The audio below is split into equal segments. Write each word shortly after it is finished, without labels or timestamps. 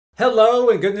Hello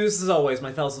and good news as always,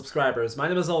 my fellow subscribers. My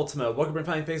name is Ultima. Welcome to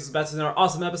Finding Faces back to another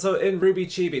awesome episode in RWBY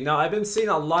Chibi. Now, I've been seeing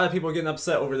a lot of people getting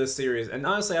upset over this series, and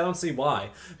honestly, I don't see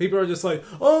why. People are just like,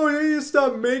 oh, they need to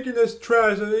stop making this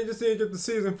trash, and they just need to get the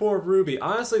season 4 of RWBY.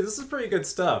 Honestly, this is pretty good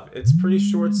stuff. It's pretty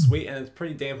short, sweet, and it's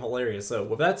pretty damn hilarious. So,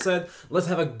 with that said, let's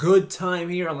have a good time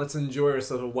here, and let's enjoy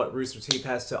ourselves with what Rooster Teeth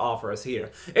has to offer us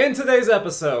here. In today's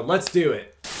episode, let's do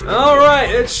it. Alright,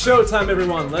 it's showtime,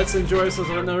 everyone. Let's enjoy ourselves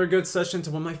with another good session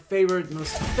to one of my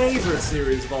most favorite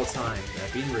series of all time,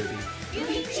 that being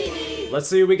RWBY. Let's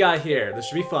see what we got here. This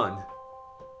should be fun.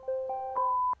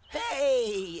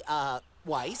 Hey,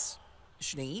 Weiss,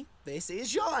 Schnee, this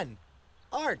is Jean,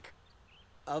 Ark,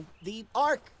 of the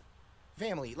Ark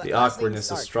family. The awkwardness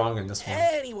is strong in this one.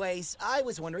 Anyways, I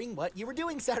was wondering what you were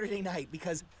doing Saturday night,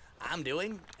 because I'm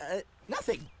doing,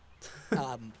 nothing.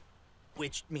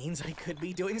 Which means I could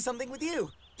be doing something with you.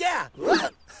 Yeah!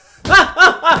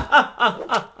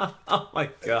 Oh my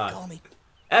god. Call me.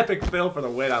 Epic fail for the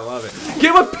win, I love it.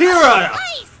 Give a Pyrrha!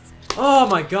 Nice! Oh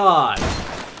my god.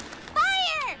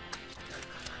 Fire!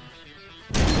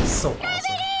 So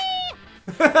awesome.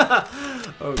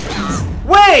 Oh goodness.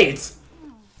 Wait!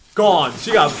 Gone.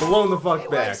 She got blown the fuck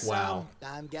back. Weiss, Wow.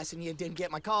 I'm guessing you didn't get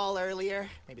my call earlier.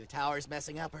 Maybe the tower's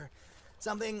messing up or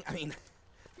something. I mean,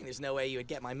 there's no way you would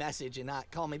get my message and not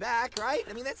call me back, right?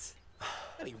 I mean,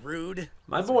 that'd be rude.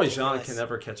 My boy Jean can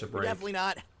never catch a break. Definitely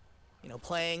not,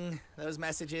 playing those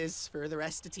messages for the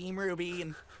rest of Team RWBY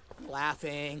and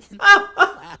laughing and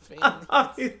laughing.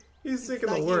 He's thinking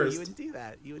the You worst. wouldn't do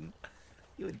that. You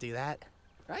wouldn't do that,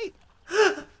 right?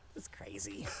 That's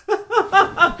crazy.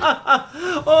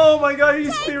 Oh my god,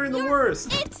 he's fearing the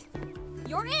worst.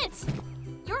 You're it!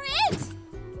 You're it!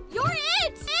 You're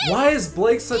it! Why is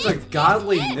Blake such a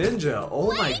godly ninja?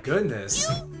 Oh my goodness.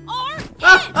 You are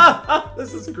it!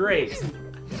 This is great.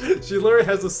 She literally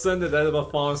has ascended out of a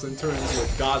fallen and turned into a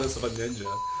goddess of a ninja.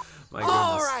 My goodness.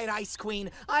 All right, Ice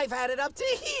Queen, I've had it up to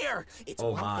here. It's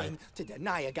Oh one my. thing to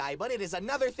deny a guy, but it is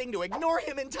another thing to ignore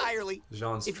him entirely.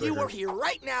 Jean's If triggered. you were here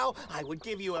right now, I would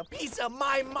give you a piece of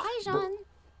my mind. Hi, Jean.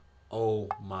 Oh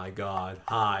my god.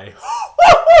 Hi.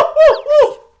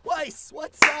 Weiss,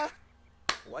 what's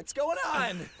going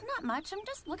on? Not much. I'm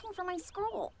just looking for my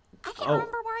scroll. I can't Oh.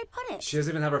 remember where I put it. She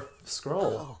doesn't even have her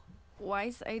scroll. Oh.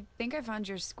 Weiss, I think I found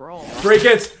your scroll. Break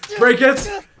it! Break it!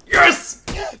 Yes!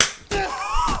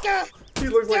 He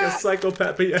looks like a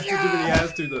psychopath, but he has to do what he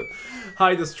has to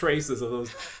hide his traces of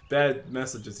those bad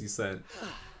messages he sent.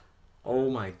 Oh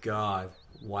my god.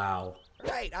 Wow.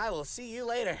 Right, I will see you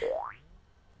later.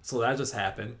 So that just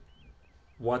happened.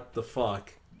 What the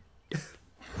fuck?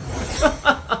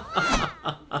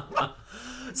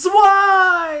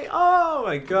 Zwei! Oh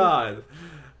my god.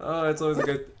 Oh, it's always a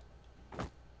good...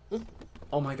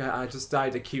 Oh my god, I just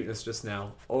died to cuteness just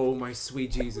now. Oh my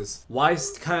sweet Jesus.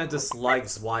 Weiss kind of disliked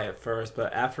Zwei at first,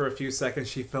 but after a few seconds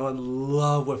she fell in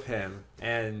love with him.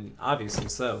 And obviously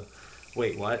so.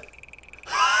 Wait, what?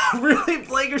 Really?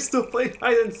 Blake, you're still playing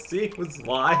hide and seek with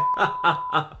Zwei?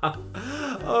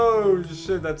 Oh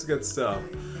shit, that's good stuff.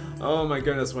 Oh my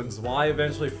goodness, when Zwei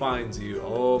eventually finds you,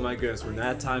 oh my goodness, when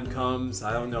that time comes,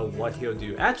 I don't know what he'll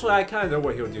do. Actually, I kind of know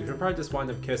what he'll do. He'll probably just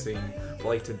wind up kissing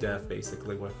Blake to death,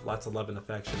 basically, with lots of love and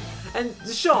affection. And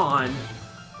Sean,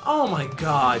 oh my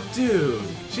god, dude,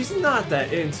 she's not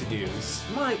that into you.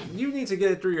 You need to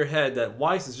get it through your head that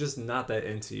Weiss is just not that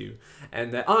into you.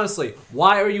 And that, honestly,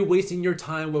 why are you wasting your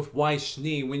time with Weiss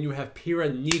Schnee when you have Pyrrha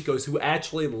Nikos who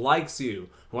actually likes you?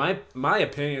 My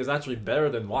opinion is actually better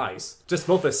than Weiss. Just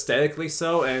both aesthetically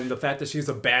so, and the fact that she's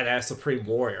a badass supreme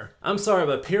warrior. I'm sorry,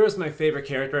 but Pyrrha's my favorite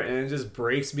character, and it just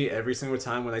breaks me every single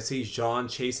time when I see Jean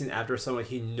chasing after someone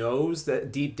he knows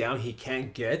that deep down he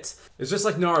can't get. It's just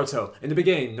like Naruto. In the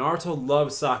beginning, Naruto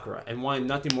loved Sakura, and wanted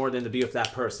nothing more than to be with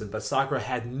that person, but Sakura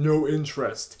had no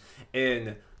interest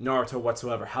in Naruto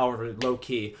whatsoever. However,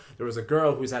 low-key, there was a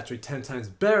girl who's actually 10 times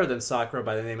better than Sakura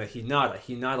by the name of Hinata.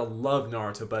 Hinata loved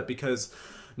Naruto, but because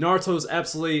Naruto's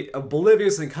absolutely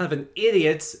oblivious and kind of an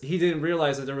idiot, he didn't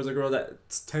realize that there was a girl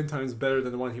that's 10 times better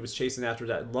than the one he was chasing after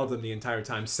that loved him the entire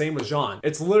time. Same with Jean.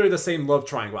 It's literally the same love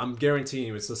triangle. I'm guaranteeing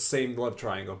you it's the same love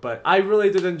triangle. But I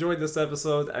really did enjoy this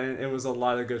episode, and it was a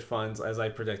lot of good fun, as I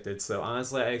predicted. So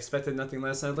honestly, I expected nothing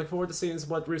less, and I look forward to seeing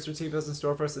what Rooster Teeth has in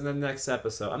store for us in the next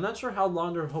episode. I'm not sure how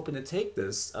long they're hoping to take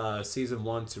this Season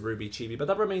 1 to RWBY Chibi, but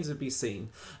that remains to be seen.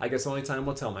 I guess only time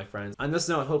will tell, my friends. On this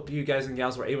note, I hope you guys and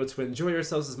gals were able to enjoy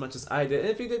yourselves as much as I did. And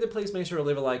if you did, then please make sure to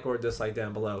leave a like or a dislike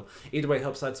down below. Either way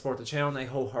helps out support the channel, and I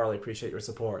wholeheartedly appreciate your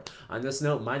support. On this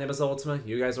note, my name is Ultima.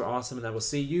 You guys are awesome, and I will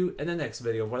see you in the next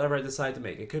video, whatever I decide to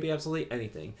make. It could be absolutely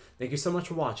anything. Thank you so much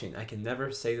for watching. I can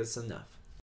never say this enough.